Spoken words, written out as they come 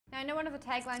I know one of the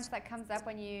taglines that comes up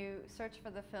when you search for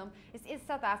the film is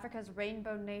South Africa's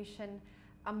Rainbow Nation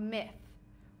a myth?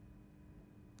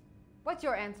 What's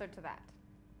your answer to that?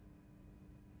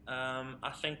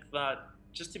 I think that,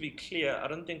 just to be clear, I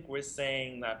don't think we're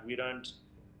saying that we don't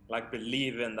like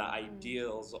believe in the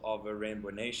ideals of a rainbow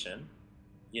nation.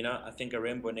 You know, I think a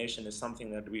rainbow nation is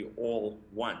something that we all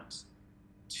want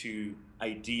to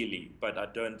ideally, but I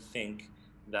don't think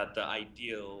that the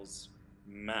ideals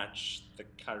match the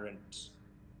current.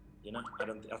 You know, I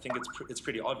think it's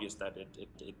pretty obvious that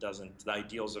it doesn't. The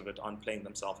ideals of it aren't playing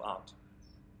themselves out.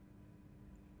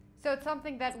 So it's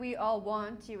something that we all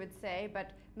want, you would say,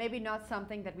 but maybe not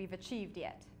something that we've achieved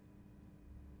yet.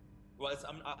 Well,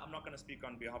 I'm not going to speak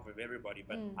on behalf of everybody,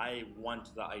 but I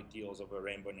want the ideals of a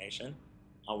rainbow nation.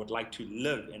 I would like to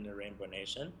live in a rainbow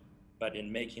nation, but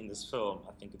in making this film,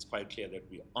 I think it's quite clear that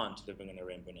we aren't living in a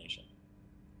rainbow nation.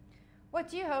 What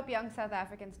do you hope young South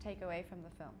Africans take away from the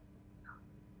film?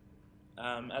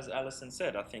 As Alison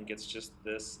said, I think it's just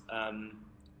this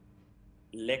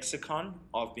lexicon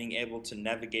of being able to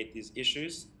navigate these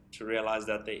issues, to realize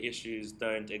that the issues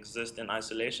don't exist in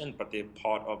isolation, but they're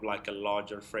part of like a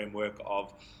larger framework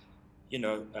of, you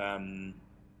know,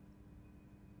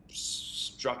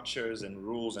 structures and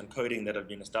rules and coding that have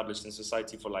been established in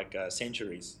society for like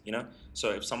centuries, you know? So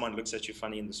if someone looks at you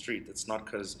funny in the street, it's not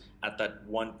because at that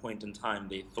one point in time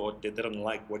they thought they didn't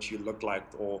like what you looked like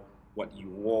or what you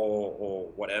wore or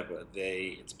whatever.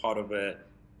 It's part of a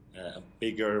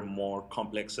bigger, more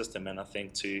complex system, and I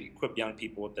think to equip young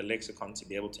people with the lexicon to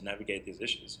be able to navigate these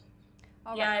issues.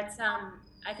 Yeah,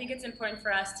 I think it's important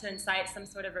for us to incite some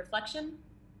sort of reflection.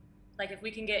 Like if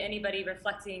we can get anybody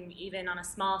reflecting even on a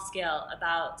small scale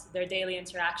about their daily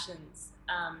interactions,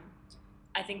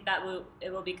 I think that it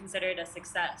will be considered a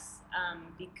success,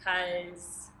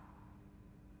 because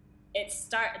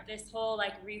this whole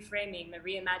like reframing, the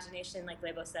reimagination, like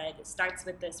Lebo said, it starts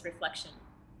with this reflection,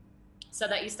 so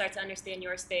that you start to understand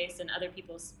your space and other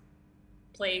people's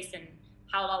place and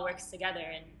how it all works together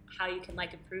and how you can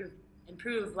like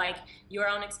improve like your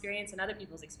own experience and other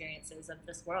people's experiences of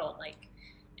this world. Like,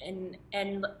 and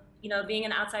you know, being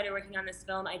an outsider working on this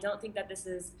film, I don't think that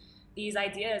these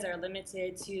ideas are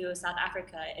limited to South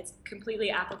Africa. It's completely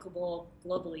applicable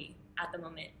globally at the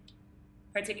moment,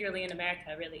 particularly in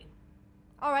America, really.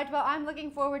 All right, well, I'm looking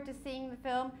forward to seeing the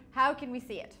film. How can we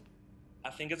see it?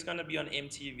 I think it's going to be on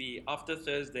MTV. After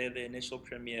Thursday, the initial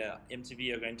premiere,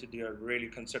 MTV are going to do a really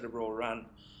considerable run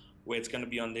where it's going to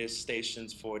be on their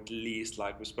stations for at least,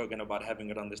 like we've spoken about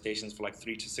having it on the stations for like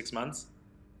 3 to 6 months.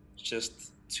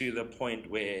 Just to the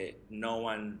point where no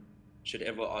one should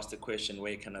ever ask the question,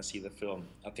 where can I see the film?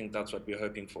 I think that's what we're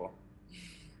hoping for.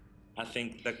 I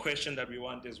think the question that we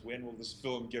want is, when will this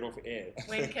film get off air?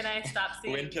 When can I stop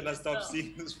seeing When can I stop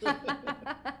seeing this film?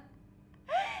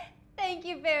 Thank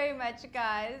you very much,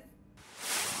 guys.